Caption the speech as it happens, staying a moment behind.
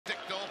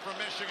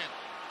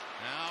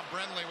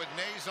Brindley with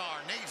Nazar.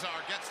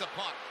 Nazar gets the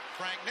puck.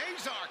 Frank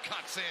Nazar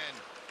cuts in.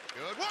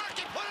 Good work.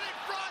 He put it in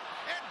front,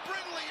 and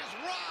Brindley is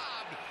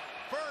robbed.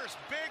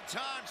 First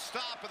big-time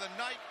stop of the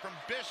night from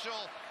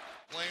Bischel.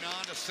 Playing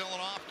on to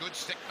Silanoff. Good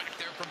stick back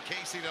there from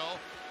Casey,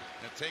 though.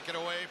 Gonna take it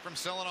away from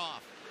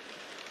Silanoff.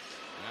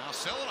 Now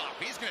Silanoff,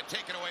 he's going to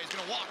take it away. He's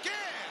going to walk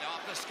in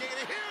off the skate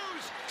of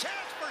Hughes.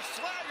 Chance for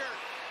Swagger,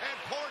 and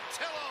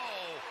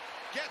Portillo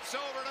gets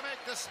over to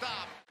make the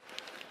stop.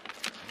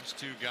 These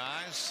two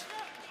guys,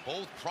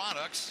 both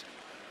products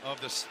of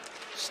the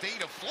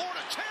state of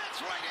Florida. Chance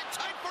right in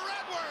tight for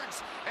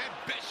Edwards, and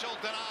Bischel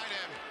denied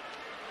him.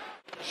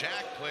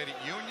 Jack played at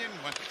Union,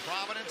 went to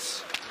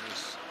Providence.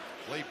 His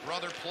late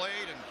brother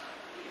played, and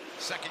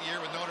second year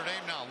with Notre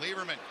Dame now.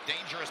 Lieberman,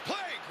 dangerous play.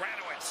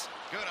 Granowitz,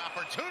 good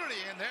opportunity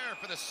in there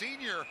for the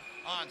senior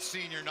on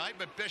senior night,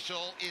 but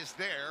Bischel is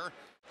there.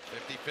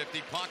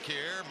 50-50 puck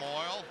here.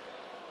 Moyle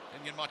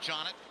didn't get much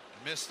on it.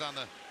 Missed on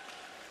the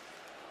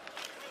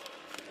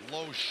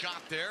low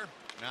shot there.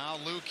 Now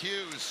Luke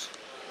Hughes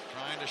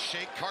trying to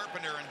shake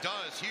Carpenter, and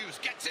does. Hughes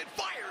gets it,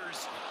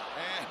 fires,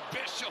 and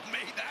Bischel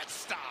made that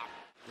stop.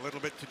 A little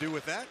bit to do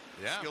with that.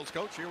 Yeah. Skills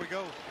coach, here we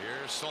go.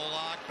 Here's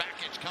Solak,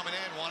 Backage coming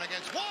in,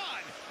 1-against-1.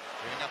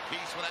 Getting a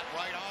piece with that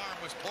right arm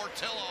was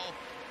Portillo.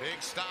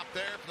 Big stop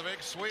there for the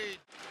big Swede.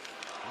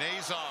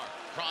 Nazar,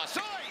 cross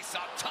ice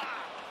up top.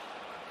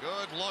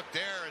 Good look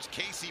there as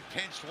Casey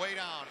pinched way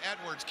down.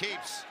 Edwards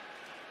keeps.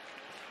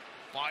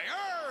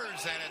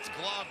 Fires, and it's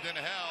gloved and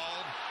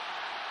held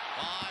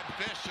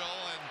by Bischel,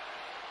 and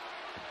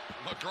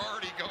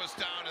McGroarty goes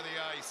down to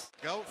the ice.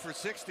 Go for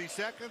 60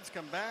 seconds,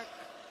 come back,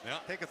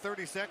 take a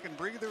 30-second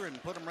breather,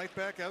 and put him right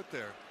back out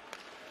there.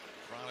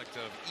 Product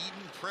of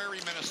Eden Prairie,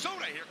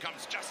 Minnesota. Here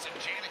comes Justin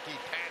Janicki.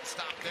 Pad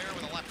stop there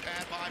with a left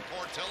pad by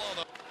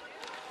Portillo.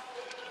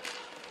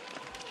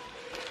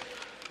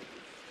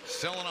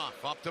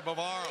 Silanoff up to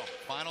Bavaro.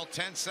 Final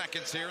 10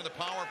 seconds here in the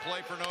power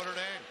play for Notre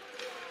Dame.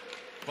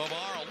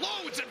 Bavaro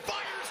loads and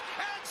fires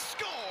and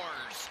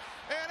scores.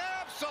 An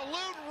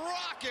absolute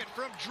rocket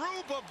from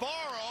Drew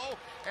Bavaro,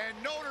 and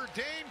Notre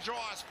Dame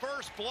draws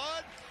first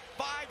blood.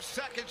 5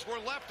 seconds were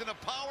left in a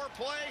power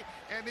play,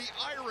 and the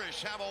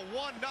Irish have a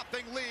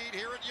 1-0 lead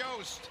here at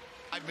Yost.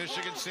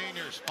 Michigan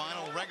seniors,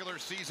 final regular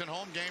season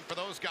home game for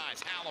those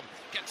guys. Hallam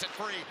gets it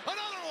free.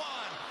 Another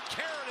one.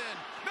 Carradine,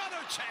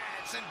 another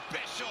chance, and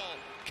Bischel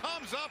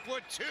comes up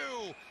with 2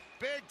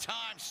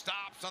 big-time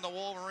stops on the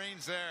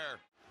Wolverines there.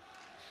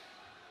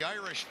 The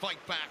Irish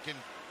fight back and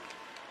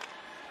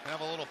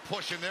have a little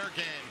push in their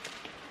game.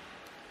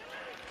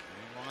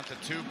 They want the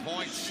 2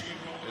 points.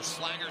 As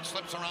Slaggert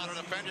slips around a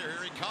defender.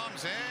 Here he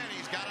comes in.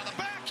 He's got on the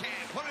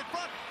backhand. Put it in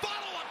front.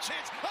 Follow-up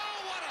chance. Oh,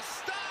 what a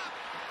stop.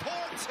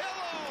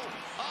 Portillo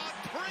on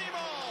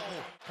Primo.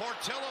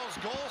 Portillo's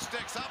goal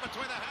sticks out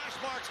between the hash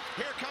marks.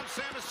 Here comes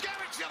Sam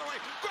Miscavige the other way.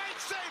 Great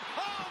save.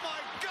 Oh,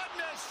 my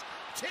goodness.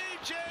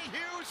 T.J.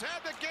 Hughes had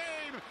the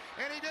game,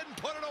 and he didn't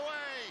put it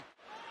away.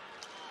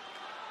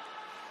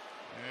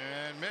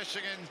 And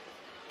Michigan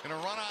going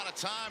to run out of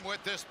time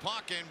with this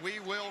puck, and we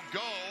will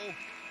go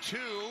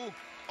to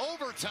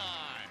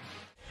overtime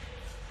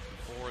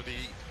for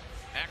the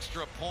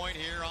extra point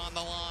here on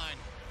the line.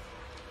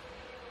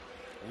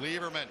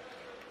 Lieberman.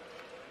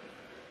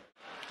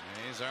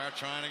 Nazar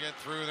trying to get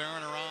through there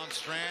and around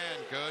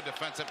Strand. Good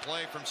defensive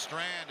play from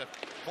Strand to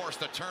force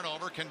the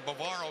turnover. Can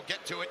Bavaro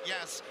get to it?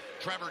 Yes.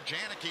 Trevor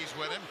Janicki's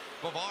with him.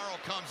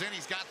 Bavaro comes in.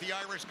 He's got the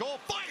Irish goal.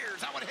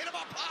 Fires. That would hit him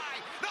up high.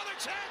 Another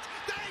chance.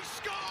 They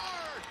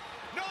scored.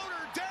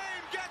 Notre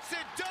Dame gets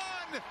it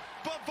done.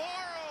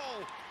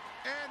 Bavaro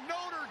and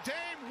Notre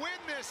Dame win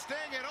this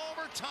thing in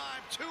overtime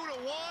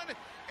 2-1.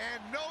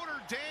 And Notre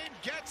Dame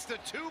gets the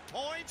 2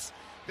 points.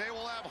 They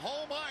will have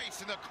home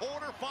ice in the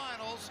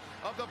quarterfinals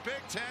of the Big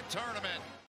Ten tournament.